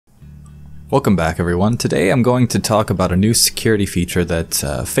Welcome back, everyone. Today I'm going to talk about a new security feature that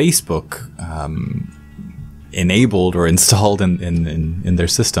Facebook enabled or installed in their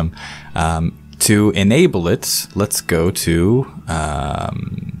system. To enable it, let's go to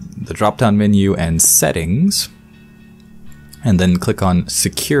the drop-down menu and Settings, and then click on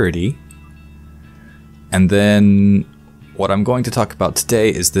Security. And then what I'm going to talk about today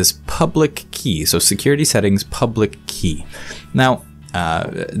is this public key. So Security Settings, Public Key. Now,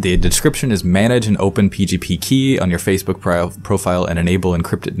 the description is manage an OpenPGP key on your Facebook profile and enable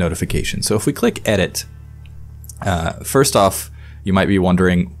encrypted notifications. So if we click edit, first off, you might be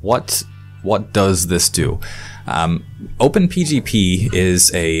wondering what does this do? OpenPGP is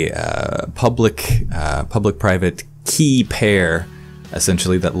a public-private key pair,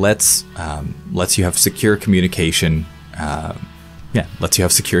 essentially, that lets you have secure communication. Lets you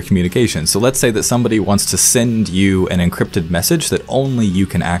have secure communication. So let's say that somebody wants to send you an encrypted message that only you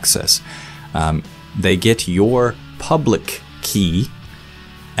can access. They get your public key,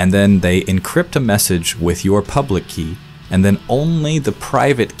 and then they encrypt a message with your public key, and then only the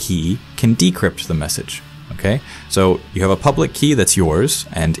private key can decrypt the message. Okay? So you have a public key that's yours,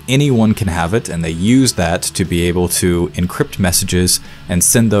 and anyone can have it, and they use that to be able to encrypt messages and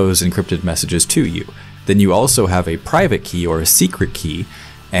send those encrypted messages to you. Then you also have a private key or a secret key,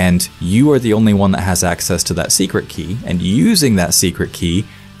 and you are the only one that has access to that secret key, and using that secret key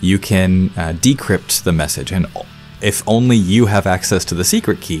you can decrypt the message, and if only you have access to the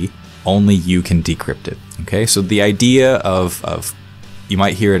secret key, only you can decrypt it. Okay, so the idea of you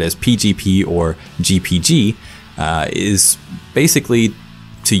might hear it as PGP or GPG is basically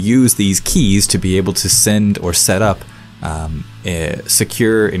to use these keys to be able to send or set up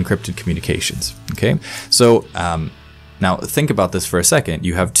secure encrypted communications. Okay, so now think about this for a second.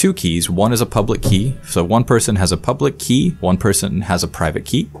 You have two keys. One is a public key. So one person has a public key, one person has a private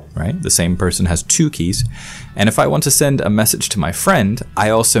key, right? The same person has two keys. And if I want to send a message to my friend, I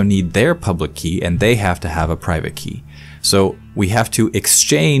also need their public key, and they have to have a private key. So we have to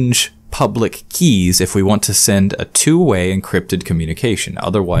exchange public keys if we want to send a two-way encrypted communication.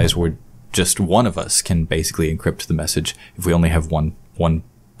 Otherwise, just one of us can basically encrypt the message if we only have one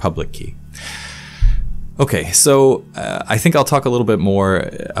public key. Okay, so I think I'll talk a little bit more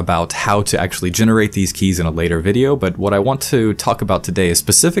about how to actually generate these keys in a later video, but what I want to talk about today is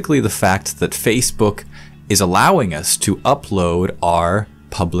specifically the fact that Facebook is allowing us to upload our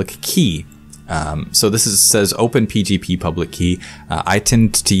public key. So this says OpenPGP public key. I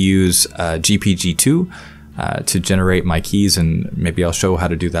tend to use GPG2 to generate my keys, and maybe I'll show how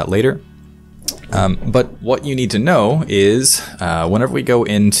to do that later. But what you need to know is whenever we go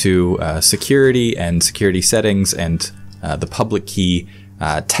into security and security settings and the public key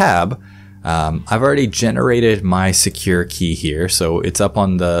tab, I've already generated my secure key here. So it's up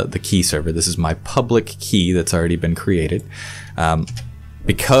on the key server. This is my public key that's already been created.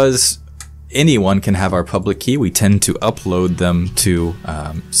 Because anyone can have our public key, we tend to upload them to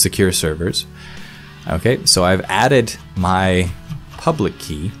secure servers. Okay, so I've added my public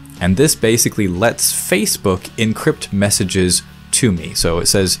key, and this basically lets Facebook encrypt messages to me. So it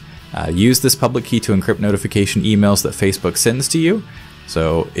says, use this public key to encrypt notification emails that Facebook sends to you.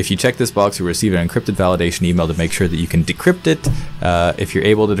 So if you check this box, you'll receive an encrypted validation email to make sure that you can decrypt it. If you're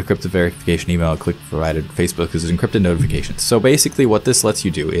able to decrypt the verification email, click provided Facebook is encrypted notifications. So basically what this lets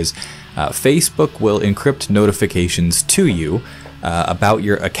you do is Facebook will encrypt notifications to you about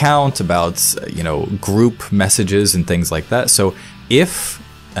your account, about group messages and things like that. So if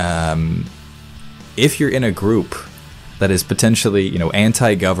you're in a group that is potentially,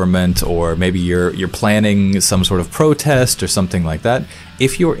 anti-government, or maybe you're planning some sort of protest or something like that,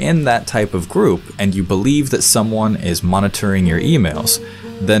 if you're in that type of group and you believe that someone is monitoring your emails,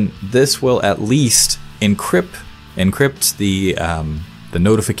 then this will at least encrypt the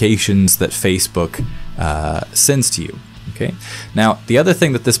notifications that Facebook sends to you. Okay. Now, the other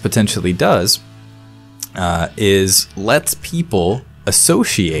thing that this potentially does is lets people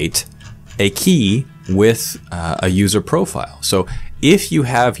associate a key with a user profile. So if you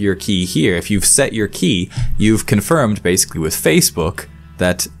have your key here, if you've set your key, you've confirmed basically with Facebook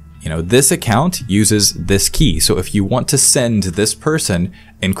that this account uses this key. So if you want to send this person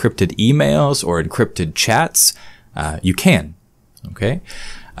encrypted emails or encrypted chats, you can. Okay.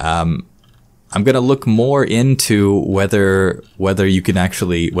 I'm going to look more into whether you can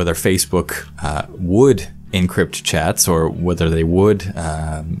actually, whether Facebook would encrypt chats, or whether they would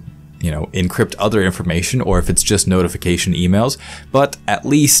encrypt other information, or if it's just notification emails. But at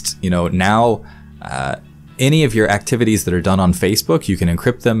least, now any of your activities that are done on Facebook, you can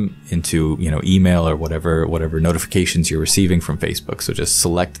encrypt them into, email or whatever notifications you're receiving from Facebook. So just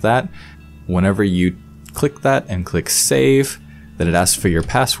select that. whenever you click that and click save, then it asks for your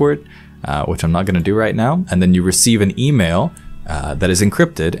password, which I'm not going to do right now, and then you receive an email that is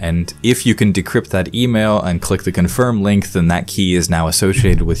encrypted, and if you can decrypt that email and click the confirm link, then that key is now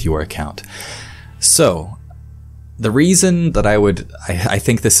associated with your account. So the reason that I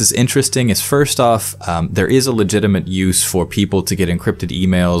think this is interesting is, first off, there is a legitimate use for people to get encrypted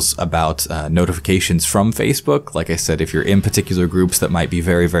emails about notifications from Facebook. Like I said, if you're in particular groups that might be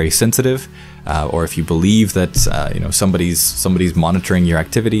very, very sensitive, or if you believe that somebody's monitoring your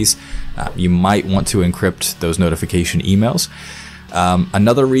activities, you might want to encrypt those notification emails.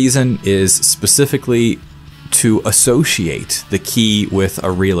 Another reason is specifically to associate the key with a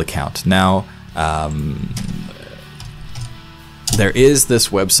real account. Now, there is this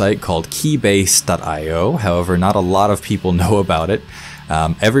website called keybase.io. However, not a lot of people know about it.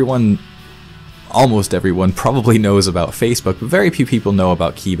 Almost everyone probably knows about Facebook, but very few people know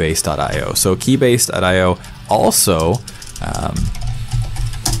about keybase.io. So keybase.io also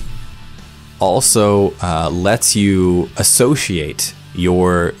lets you associate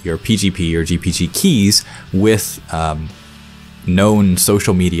your PGP or GPG keys with known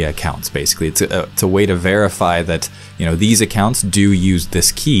social media accounts. Basically, it's a way to verify that these accounts do use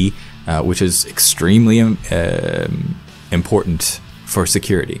this key, which is extremely important for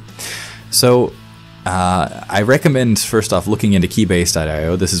security. So I recommend, first off, looking into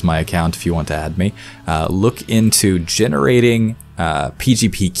keybase.io. This is my account if you want to add me. Look into generating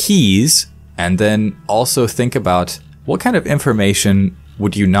PGP keys, and then also think about what kind of information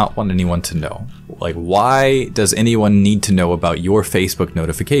would you not want anyone to know? Like, why does anyone need to know about your Facebook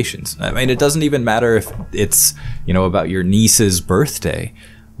notifications? I mean, it doesn't even matter if it's, about your niece's birthday.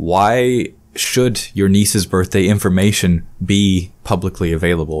 Why should your niece's birthday information be publicly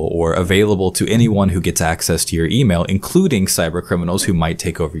available or available to anyone who gets access to your email, including cyber criminals who might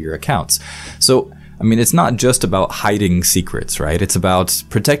take over your accounts? So, I mean, it's not just about hiding secrets, right? It's about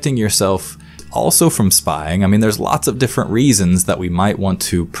protecting yourself also from spying. I mean, there's lots of different reasons that we might want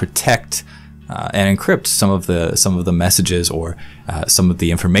to protect and encrypt some of the messages or some of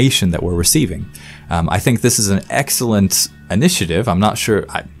the information that we're receiving. I think this is an excellent initiative. I'm not sure.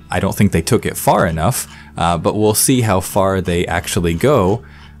 I don't think they took it far enough, but we'll see how far they actually go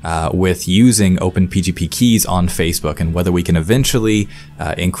with using OpenPGP keys on Facebook, and whether we can eventually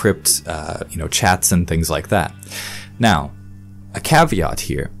encrypt chats and things like that. Now, a caveat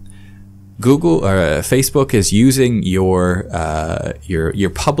here. Facebook is using your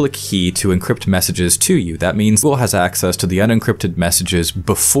public key to encrypt messages to you. That means Google has access to the unencrypted messages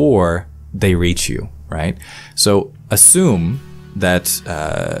before they reach you, right? So assume that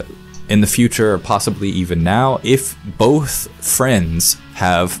in the future, or possibly even now, if both friends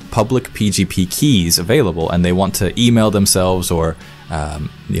have public PGP keys available and they want to email themselves or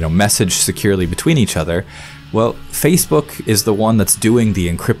message securely between each other, well, Facebook is the one that's doing the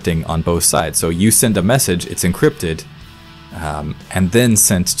encrypting on both sides. So you send a message, it's encrypted, and then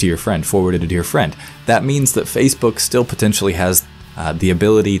sent to your friend, forwarded to your friend. That means that Facebook still potentially has the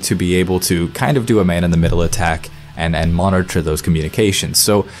ability to be able to kind of do a man-in-the-middle attack and monitor those communications.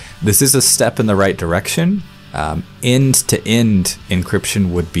 So this is a step in the right direction. End-to-end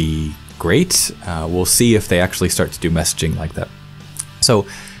encryption would be great. We'll see if they actually start to do messaging like that. So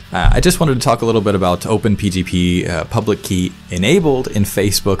I just wanted to talk a little bit about OpenPGP public key enabled in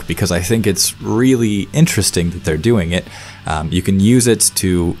Facebook, because I think it's really interesting that they're doing it. You can use it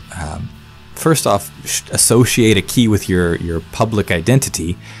to, first off, associate a key with your public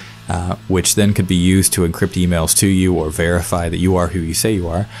identity, which then could be used to encrypt emails to you or verify that you are who you say you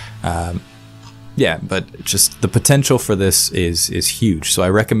are. Yeah, but just the potential for this is huge. So I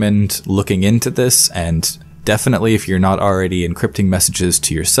recommend looking into this, and definitely, if you're not already encrypting messages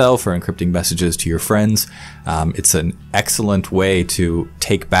to yourself or encrypting messages to your friends, it's an excellent way to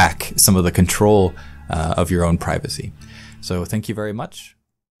take back some of the control of your own privacy. So thank you very much.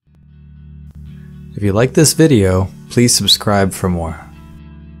 If you like this video, please subscribe for more.